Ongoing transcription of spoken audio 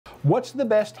What's the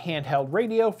best handheld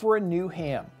radio for a new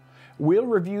ham? We'll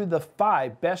review the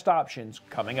 5 best options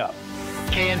coming up.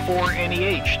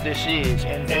 KN4NEH, this is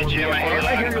Handheld Jim, I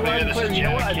hear you loud and clear. You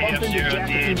know what? I bumped into Jack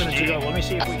a few minutes ago. Let me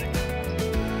see if we can...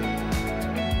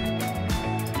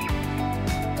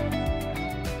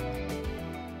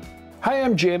 Hi,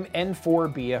 I'm Jim,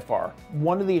 N4BFR,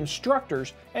 one of the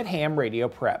instructors at Ham Radio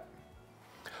Prep.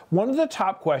 One of the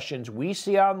top questions we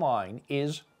see online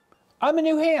is, I'm a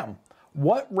new ham.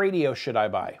 What radio should I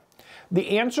buy?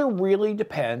 The answer really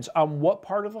depends on what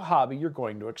part of the hobby you're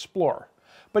going to explore.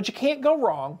 But you can't go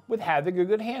wrong with having a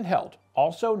good handheld,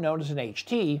 also known as an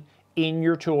HT, in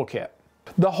your toolkit.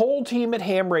 The whole team at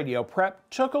Ham Radio Prep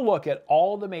took a look at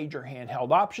all the major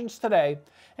handheld options today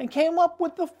and came up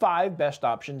with the 5 best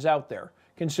options out there,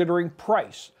 considering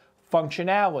price,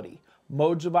 functionality,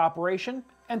 modes of operation,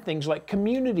 and things like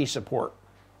community support.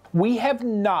 We have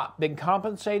not been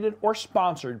compensated or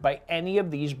sponsored by any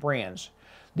of these brands.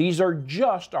 These are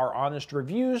just our honest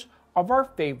reviews of our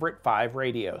favorite 5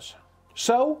 radios.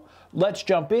 So let's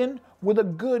jump in with a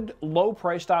good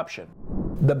low-priced option.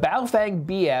 The Baofeng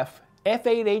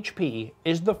BF-F8HP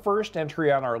is the first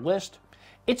entry on our list.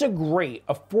 It's a great,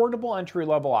 affordable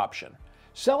entry-level option,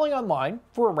 selling online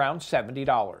for around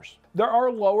 $70. There are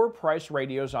lower priced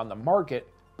radios on the market,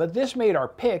 but this made our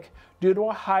pick due to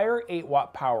a higher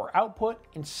 8-watt power output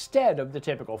instead of the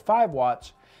typical 5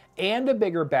 watts and a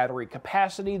bigger battery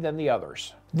capacity than the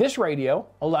others. This radio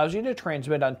allows you to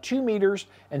transmit on 2 meters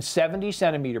and 70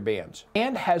 centimeter bands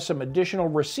and has some additional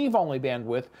receive-only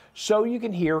bandwidth so you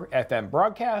can hear FM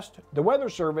broadcast, the weather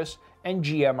service, and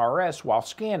GMRS while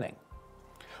scanning.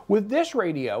 With this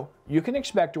radio, you can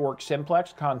expect to work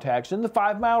simplex contacts in the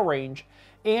 5-mile range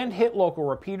and hit local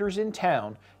repeaters in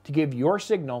town to give your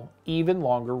signal even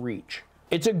longer reach.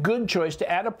 It's a good choice to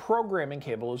add a programming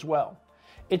cable as well.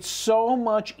 It's so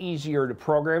much easier to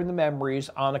program the memories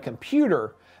on a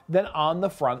computer than on the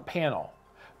front panel.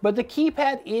 But the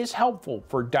keypad is helpful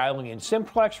for dialing in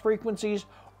simplex frequencies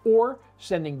or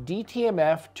sending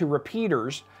DTMF to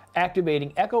repeaters,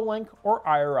 activating Echolink or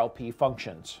IRLP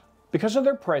functions. Because of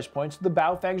their price points, the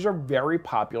Baofengs are very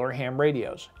popular ham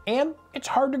radios, and it's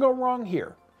hard to go wrong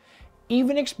here.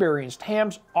 Even experienced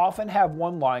hams often have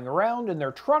one lying around in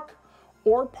their truck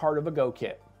or part of a go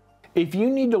kit. If you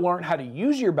need to learn how to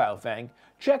use your Baofeng,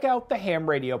 check out the Ham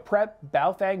Radio Prep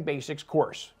Baofeng Basics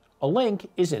course. A link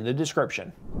is in the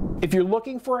description. If you're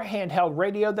looking for a handheld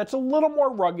radio that's a little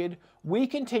more rugged, we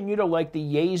continue to like the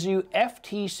Yaesu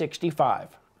FT-65.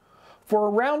 For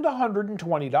around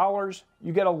 $120,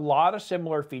 you get a lot of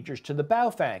similar features to the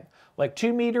Baofeng, like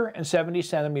 2 meter and 70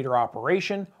 centimeter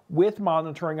operation with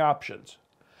monitoring options,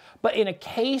 but in a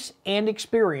case and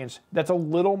experience that's a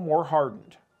little more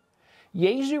hardened.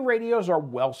 Yaesu radios are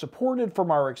well supported from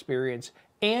our experience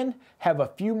and have a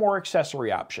few more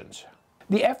accessory options.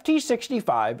 The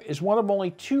FT-65 is one of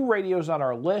only 2 radios on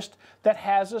our list that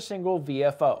has a single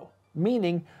VFO,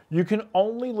 meaning you can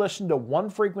only listen to one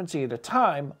frequency at a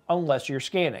time unless you're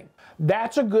scanning.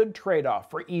 That's a good trade-off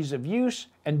for ease of use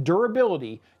and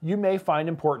durability you may find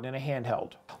important in a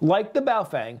handheld. Like the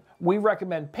Baofeng, we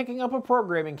recommend picking up a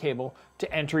programming cable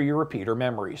to enter your repeater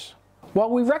memories. While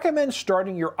we recommend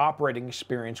starting your operating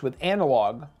experience with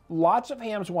analog, lots of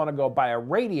hams want to go buy a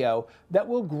radio that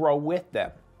will grow with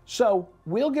them. So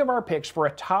we'll give our picks for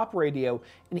a top radio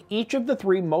in each of the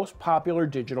 3 most popular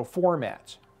digital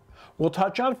formats. We'll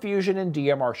touch on Fusion and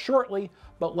DMR shortly,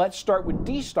 but let's start with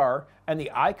D-Star and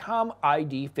the Icom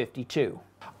ID52.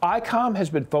 Icom has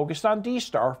been focused on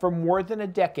D-Star for more than a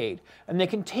decade, and they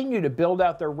continue to build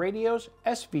out their radios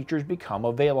as features become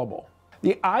available.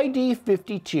 The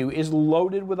ID52 is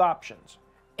loaded with options,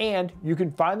 and you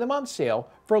can find them on sale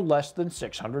for less than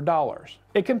 $600.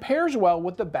 It compares well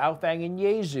with the Baofeng and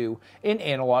Yaesu in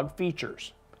analog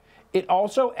features. It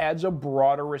also adds a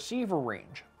broader receiver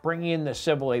range, bringing in the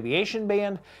civil aviation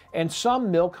band and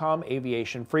some Milcom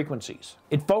aviation frequencies.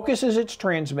 It focuses its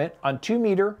transmit on 2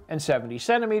 meter and 70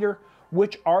 centimeter,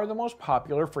 which are the most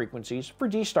popular frequencies for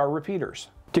D-Star repeaters.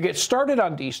 To get started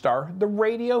on D-Star, the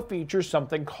radio features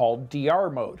something called DR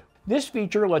mode. This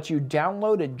feature lets you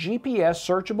download a GPS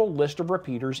searchable list of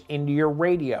repeaters into your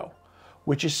radio,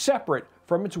 which is separate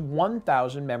from its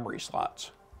 1,000 memory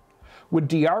slots. With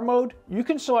DR mode, you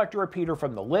can select a repeater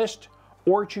from the list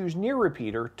or choose near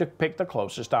repeater to pick the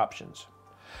closest options.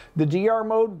 The DR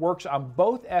mode works on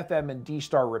both FM and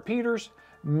D-Star repeaters,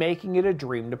 making it a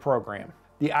dream to program.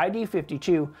 The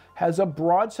ID52 has a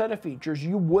broad set of features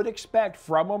you would expect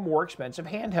from a more expensive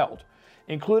handheld,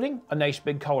 including a nice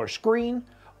big color screen,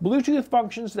 Bluetooth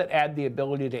functions that add the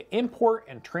ability to import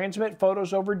and transmit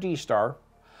photos over D-Star,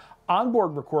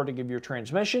 onboard recording of your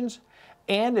transmissions,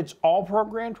 and it's all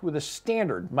programmed with a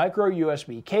standard micro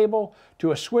USB cable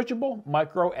to a switchable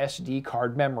micro SD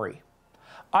card memory.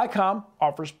 Icom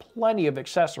offers plenty of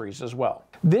accessories as well.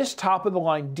 This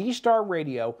top-of-the-line D-Star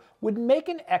radio would make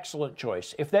an excellent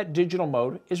choice if that digital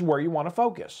mode is where you want to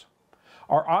focus.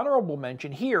 Our honorable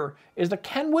mention here is the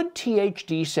Kenwood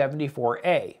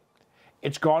THD-74A.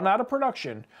 It's gone out of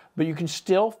production, but you can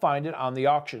still find it on the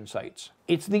auction sites.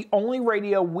 It's the only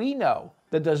radio we know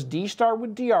that does D-Star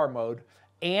with DR mode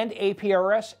and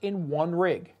APRS in one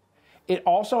rig. It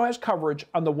also has coverage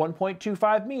on the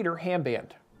 1.25 meter ham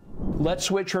band. Let's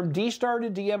switch from D-Star to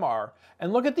DMR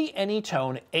and look at the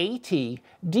Anytone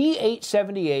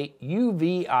AT-D878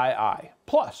 UVII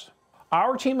Plus.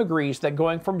 Our team agrees that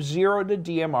going from 0 to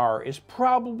DMR is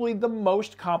probably the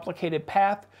most complicated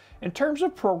path in terms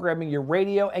of programming your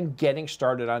radio and getting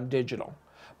started on digital.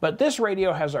 But this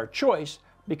radio has our choice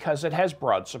because it has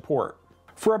broad support.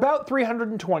 For about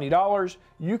 $320,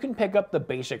 you can pick up the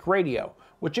basic radio,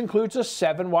 which includes a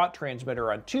 7-watt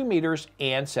transmitter on 2 meters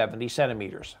and 70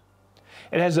 centimeters.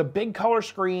 It has a big color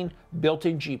screen,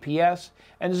 built-in GPS,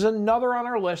 and is another on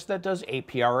our list that does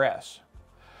APRS.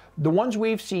 The ones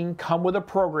we've seen come with a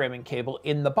programming cable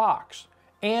in the box,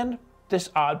 and this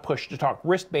odd push-to-talk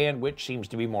wristband, which seems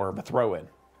to be more of a throw-in.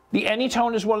 The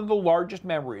Anytone is one of the largest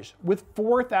memories, with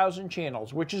 4,000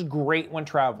 channels, which is great when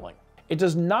traveling. It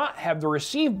does not have the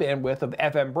receive bandwidth of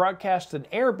FM broadcast and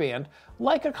airband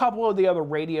like a couple of the other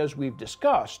radios we've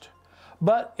discussed,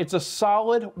 but it's a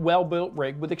solid, well-built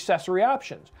rig with accessory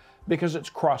options because it's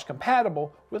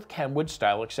cross-compatible with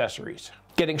Kenwood-style accessories.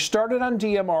 Getting started on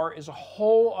DMR is a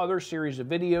whole other series of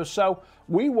videos, so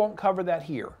we won't cover that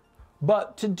here.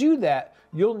 But to do that,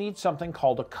 you'll need something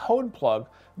called a code plug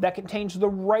that contains the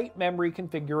right memory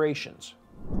configurations.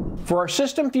 For our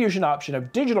System Fusion option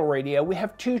of digital radio, we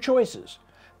have two choices,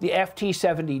 the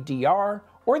FT-70DR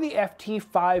or the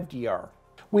FT-5DR.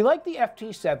 We like the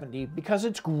FT-70 because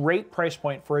it's a great price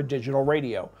point for a digital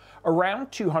radio, around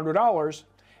 $200,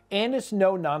 and its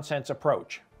no-nonsense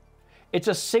approach. It's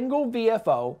a single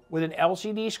VFO with an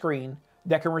LCD screen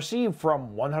that can receive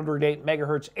from 108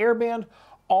 MHz airband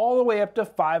all the way up to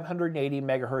 580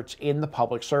 MHz in the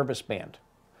public service band.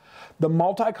 The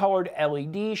multicolored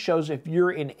LED shows if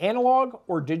you're in analog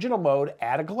or digital mode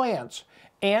at a glance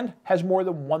and has more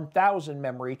than 1,000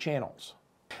 memory channels.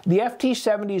 The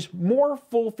FT-70's more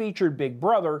full-featured big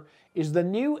brother is the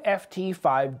new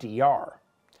FT-5DR.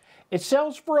 It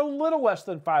sells for a little less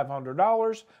than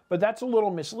 $500, but that's a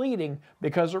little misleading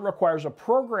because it requires a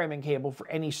programming cable for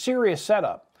any serious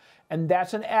setup, and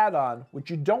that's an add-on which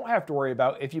you don't have to worry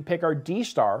about if you pick our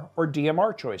D-Star or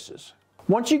DMR choices.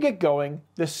 Once you get going,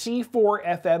 the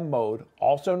C4 FM mode,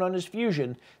 also known as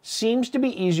Fusion, seems to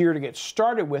be easier to get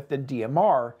started with than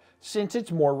DMR since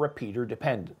it's more repeater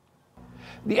dependent.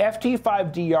 The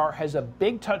FT-5DR has a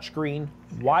big touchscreen,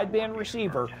 wideband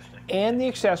receiver, and the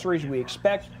accessories we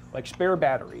expect, like spare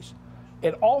batteries.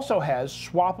 It also has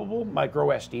swappable micro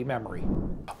SD memory.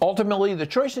 Ultimately, the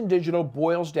choice in digital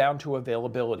boils down to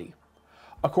availability.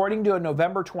 According to a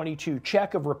November 22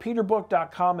 check of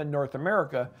repeaterbook.com in North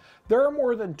America, there are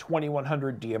more than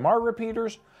 2,100 DMR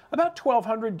repeaters, about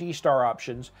 1,200 D-Star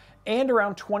options, and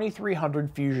around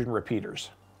 2,300 Fusion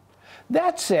repeaters.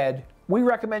 That said, we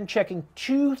recommend checking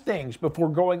two things before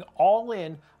going all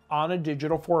in on a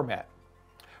digital format.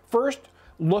 First,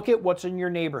 look at what's in your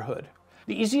neighborhood.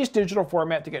 The easiest digital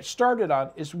format to get started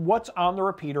on is what's on the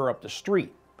repeater up the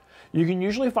street. You can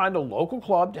usually find a local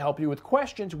club to help you with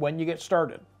questions when you get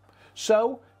started.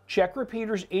 So, check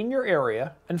repeaters in your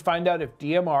area and find out if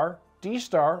DMR,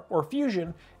 D-Star, or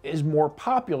Fusion is more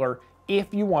popular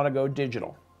if you want to go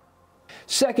digital.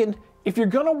 Second, if you're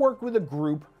going to work with a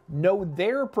group, know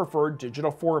their preferred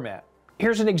digital format.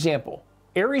 Here's an example.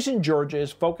 Aries in Georgia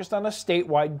is focused on a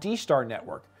statewide D-Star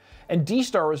network, and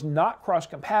D-Star is not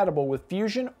cross-compatible with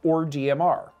Fusion or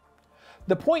DMR.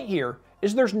 The point here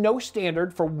is there's no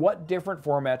standard for what different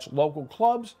formats local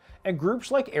clubs and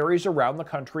groups like Aries around the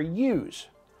country use.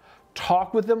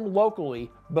 Talk with them locally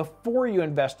before you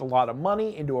invest a lot of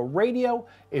money into a radio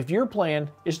if your plan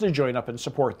is to join up and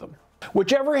support them.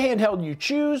 Whichever handheld you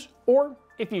choose, or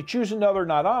if you choose another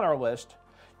not on our list,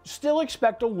 still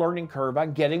expect a learning curve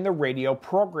on getting the radio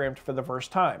programmed for the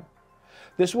first time.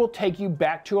 This will take you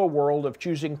back to a world of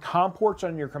choosing COM ports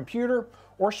on your computer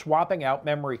or swapping out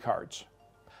memory cards.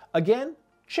 Again,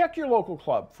 check your local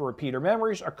club for repeater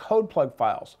memories or code plug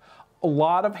files. A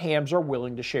lot of hams are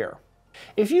willing to share.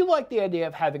 If you like the idea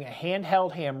of having a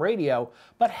handheld ham radio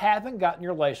but haven't gotten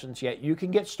your license yet, you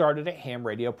can get started at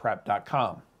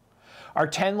hamradioprep.com. Our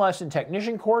 10-lesson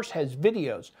technician course has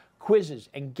videos, quizzes,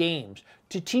 and games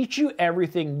to teach you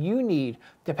everything you need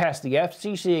to pass the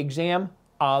FCC exam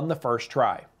on the first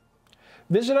try.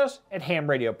 Visit us at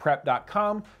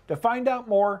hamradioprep.com to find out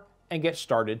more and get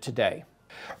started today.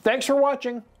 Thanks for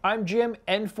watching. I'm Jim,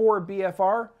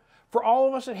 N4BFR. For all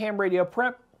of us at Ham Radio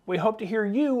Prep, we hope to hear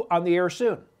you on the air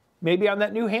soon. Maybe on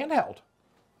that new handheld.